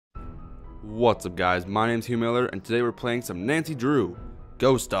What's up, guys? My name's Hugh Miller, and today we're playing some Nancy Drew,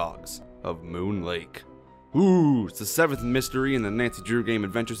 Ghost Dogs of Moon Lake. Ooh, it's the 7th mystery in the Nancy Drew game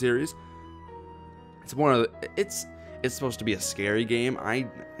adventure series. It's one of the, it's supposed to be a scary game. I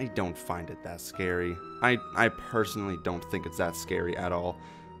don't find it that scary. I personally don't think it's that scary at all.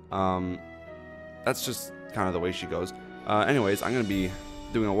 That's just kind of the way she goes. Anyways, I'm gonna be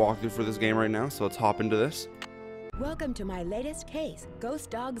doing a walkthrough for this game right now, so let's hop into this. Welcome to my latest case,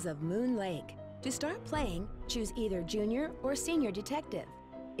 Ghost Dogs of Moon Lake. To start playing, choose either Junior or Senior Detective.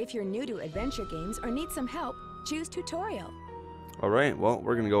 If you're new to adventure games or need some help, choose Tutorial. Alright, well,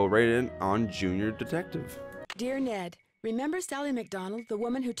 we're gonna go right in on Junior Detective. Dear Ned, remember Sally McDonald, the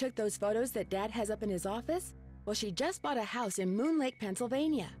woman who took those photos that Dad has up in his office? Well, she just bought a house in Moon Lake,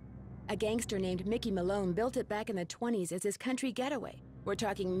 Pennsylvania. A gangster named Mickey Malone built it back in the 20s as his country getaway. We're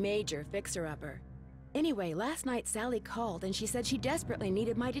talking major fixer-upper. Anyway, last night Sally called and she said she desperately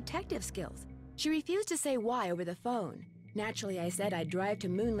needed my detective skills. She refused to say why over the phone. Naturally, I said I'd drive to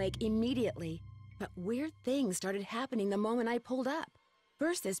Moon Lake immediately. But weird things started happening the moment I pulled up.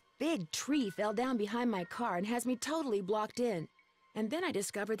 First, this big tree fell down behind my car and has me totally blocked in. And then I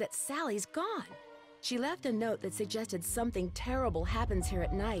discovered that Sally's gone. She left a note that suggested something terrible happens here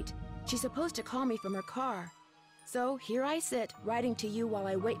at night. She's supposed to call me from her car. So here I sit, writing to you while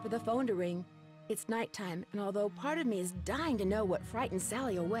I wait for the phone to ring. It's nighttime, and although part of me is dying to know what frightened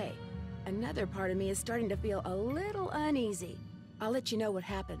Sally away, another part of me is starting to feel a little uneasy. I'll let you know what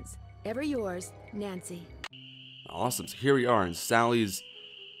happens. Ever yours, Nancy. Awesome, so here we are in Sally's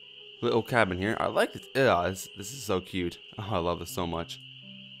little cabin here. I like it. Yeah, this is so cute. Oh, I love this so much.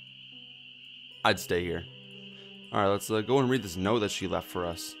 I'd stay here. Alright, let's go and read this note that she left for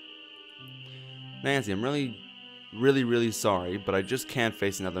us. Nancy, I'm really sorry, but I just can't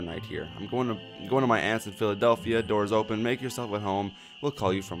face another night here. I'm going to my aunt's in Philadelphia. Doors open. Make yourself at home. We'll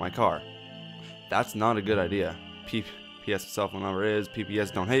call you from my car. That's not a good idea. P.S. cell phone number is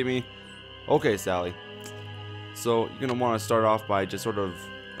PPS. Don't hate me. Okay, Sally. So you're gonna want to start off by just sort of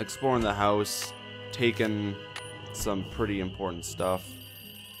exploring the house, taking some pretty important stuff.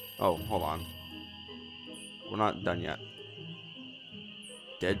 Oh, hold on. We're not done yet.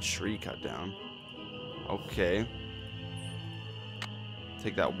 Dead tree cut down. Okay.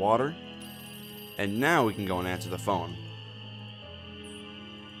 Take that water. And now we can go and answer the phone.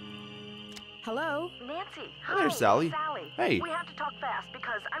 Hello? Nancy. Hi there, Sally. Sally. Hey. We have to talk fast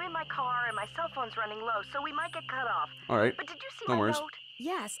because I'm in my car and my cell phone's running low, so we might get cut off. Alright. But did you see No my worries. note?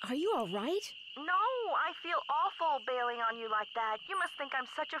 Yes, are you all right? No, I feel awful bailing on you like that. You must think I'm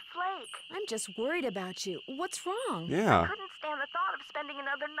such a flake. I'm just worried about you. What's wrong? Yeah. I couldn't stand the thought of spending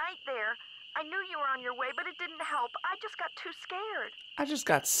another night there. I knew you were on your way, but it didn't help. I just got too scared. I just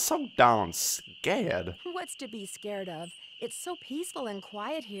got so darn scared. What's to be scared of? It's so peaceful and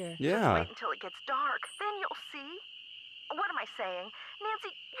quiet here. Just Yeah. wait until it gets dark. Then you'll see. What am I saying?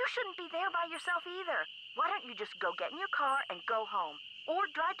 Nancy, you shouldn't be there by yourself either. Why don't you just go get in your car and go home? Or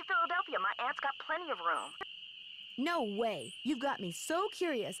drive to Philadelphia. My aunt's got plenty of room. No way. You've got me so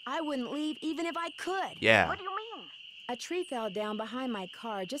curious, I wouldn't leave even if I could. Yeah. What do you mean? A tree fell down behind my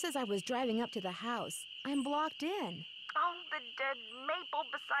car just as I was driving up to the house. I'm blocked in. Oh, the dead maple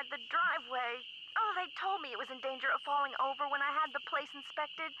beside the driveway. Oh, they told me it was in danger of falling over when I had the place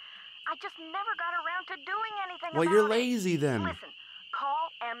inspected. I just never got around to doing anything Well, about you're it. lazy then. Listen,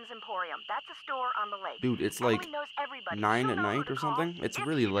 call M's Emporium. That's a store on the lake. Dude, it's Emily like knows everybody. 9 She'll at know who night to or call something. It's if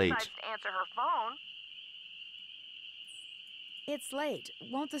really she late. decides to answer her phone. It's late.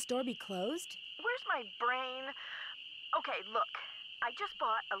 Won't the store be closed? Where's my brain? Okay, look. I just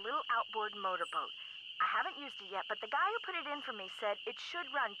bought a little outboard motorboat. I haven't used it yet, but the guy who put it in for me said it should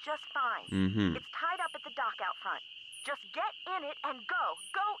run just fine. Mm-hmm. It's tied up at the dock out front. Just get in it and go.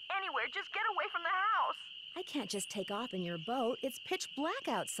 Go anywhere. Just get away from the house. I can't just take off in your boat. It's pitch black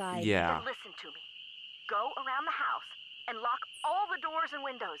outside. Yeah. Then listen to me. Go around the house and lock all the doors and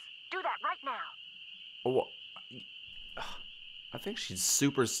windows. Do that right now. Oh, I think she's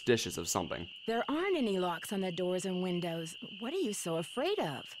superstitious of something. There aren't any locks on the doors and windows. What are you so afraid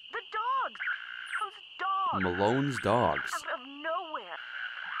of? The dogs. Those dogs. Malone's dogs. Out of nowhere.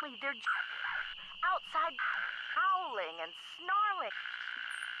 They're outside howling and snarling.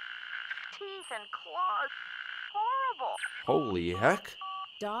 Teeth and claws. Horrible. Holy heck.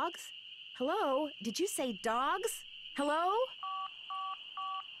 Dogs? Hello? Did you say dogs? Hello?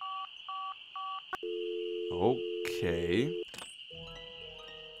 Okay.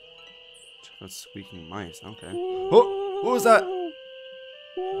 Check out squeaking mice. Okay. Oh! What was that?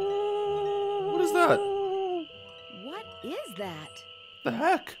 What is that? What is that? The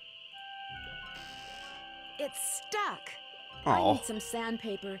heck? It's stuck. I Oh. need some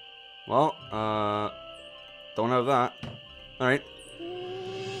sandpaper. Well, don't have that. Alright.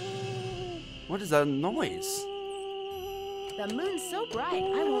 What is that noise? The moon's so bright,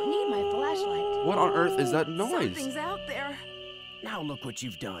 I won't need my flashlight. What on earth is that noise? Something's out there. Now look what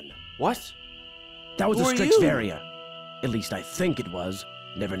you've done. What? That was Who a are you? Strixvaria. At least I think it was.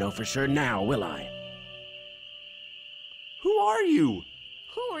 Never know for sure now, will I? Who are you?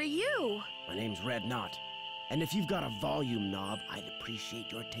 Who are you? My name's Red Knott. And if you've got a volume knob, I'd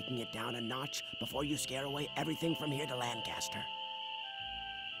appreciate your taking it down a notch before you scare away everything from here to Lancaster.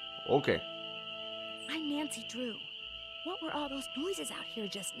 Okay. I'm Nancy Drew. What were all those noises out here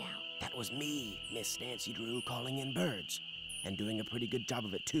just now? That was me, Miss Nancy Drew, calling in birds. And doing a pretty good job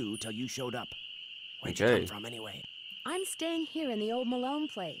of it, too, till you showed up. Where'd you Okay. come from, anyway? I'm staying here in the old Malone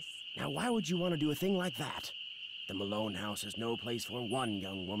place. Now, why would you want to do a thing like that? The Malone House is no place for one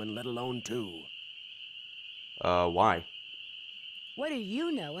young woman, let alone two. Why? What do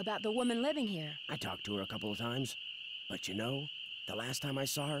you know about the woman living here? I talked to her a couple of times. But you know, the last time I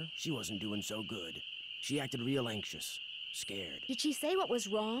saw her, she wasn't doing so good. She acted real anxious, scared. Did she say what was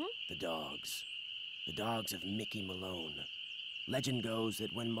wrong? The dogs. The dogs of Mickey Malone. Legend goes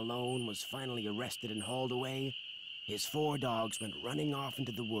that when Malone was finally arrested and hauled away, his 4 dogs went running off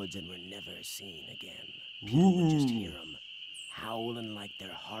into the woods and were never seen again. People would just hear them, howling like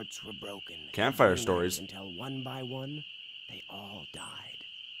their hearts were broken. Campfire every night stories. Until one by one, they all died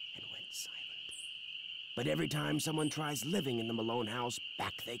and went silent. But every time someone tries living in the Malone house,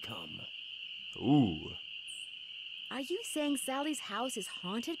 back they come. Ooh. Are you saying Sally's house is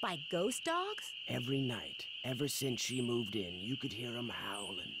haunted by ghost dogs? Every night, ever since she moved in, you could hear them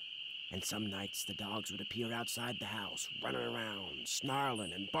howling. And some nights the dogs would appear outside the house, running around,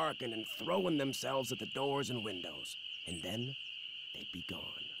 snarling and barking and throwing themselves at the doors and windows. And then they'd be gone.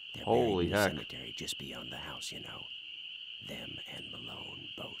 They're Holy buried in the heck. cemetery just beyond the house, you know. Them and Malone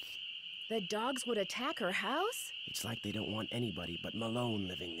both. The dogs would attack her house? It's like they don't want anybody but Malone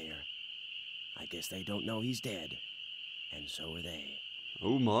living there. I guess they don't know he's dead. And so are they.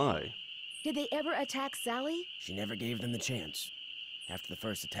 Oh my. Did they ever attack Sally? She never gave them the chance. After the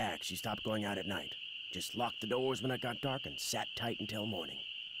first attack, she stopped going out at night. Just locked the doors when it got dark and sat tight until morning.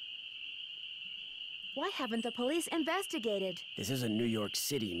 Why haven't the police investigated? This isn't New York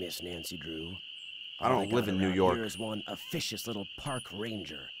City, Miss Nancy Drew. I don't All they live got in New around York. Here is one officious little park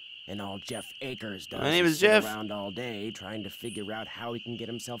ranger. And all Jeff Akers does My name is sit Jeff. around all day trying to figure out how he can get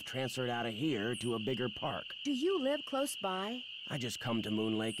himself transferred out of here to a bigger park. Do you live close by? I just come to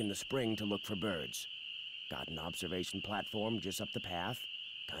Moon Lake in the spring to look for birds. Got an observation platform just up the path,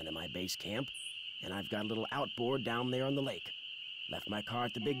 kind of my base camp, and I've got a little outboard down there on the lake. Left my car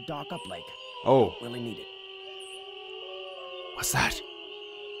at the big dock up lake. Oh. Really need it. What's that?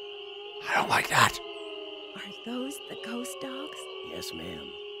 I don't like that. Are those the ghost dogs? Yes,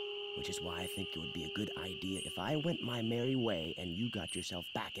 ma'am. Which is why I think it would be a good idea if I went my merry way and you got yourself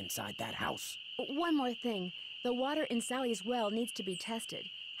back inside that house. One more thing. The water in Sally's well needs to be tested.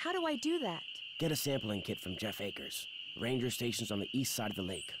 How do I do that? Get a sampling kit from Jeff Akers. Ranger station's on the east side of the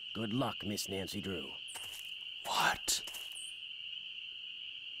lake. Good luck, Miss Nancy Drew. What?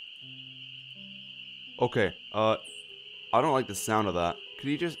 Okay, I don't like the sound of that. Could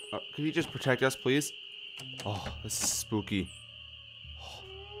you just protect us, please? Oh, this is spooky.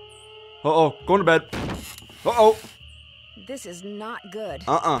 Uh-oh, going to bed. Uh-oh. This is not good.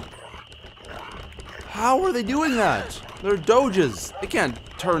 How are they doing that? They're doges. They can't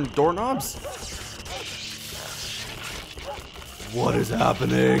turn doorknobs. What is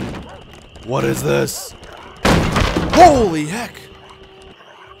happening? What is this? Holy heck!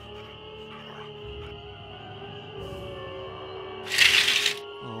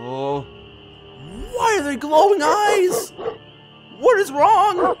 Oh. Why are they glowing eyes? What is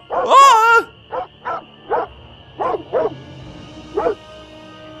wrong? Ah!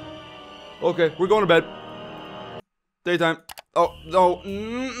 Okay, we're going to bed. Daytime. Oh, no.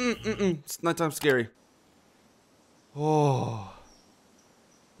 It's nighttime scary. Oh.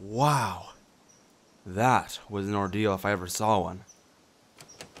 Wow. That was an ordeal if I ever saw one.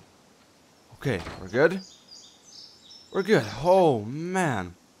 Okay, we're good? We're good. Oh,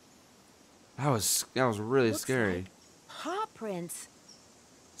 man. That was really Looks scary. like paw prints.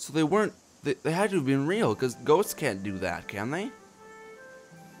 So they weren't... They had to have been real, because ghosts can't do that, can they?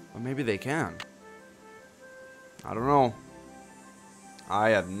 Or maybe they can. I don't know. I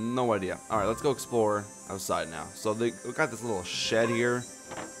have no idea. Alright, let's go explore outside now. So we got this little shed here.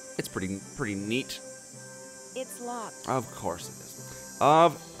 It's pretty neat. It's locked. Of course it is.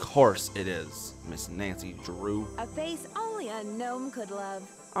 Of course it is, Miss Nancy Drew. A face only a gnome could love.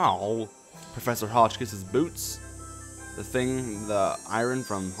 Oh, Professor Hotchkiss's boots. the thing, the iron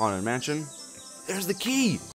from Haunted Mansion. There's the key!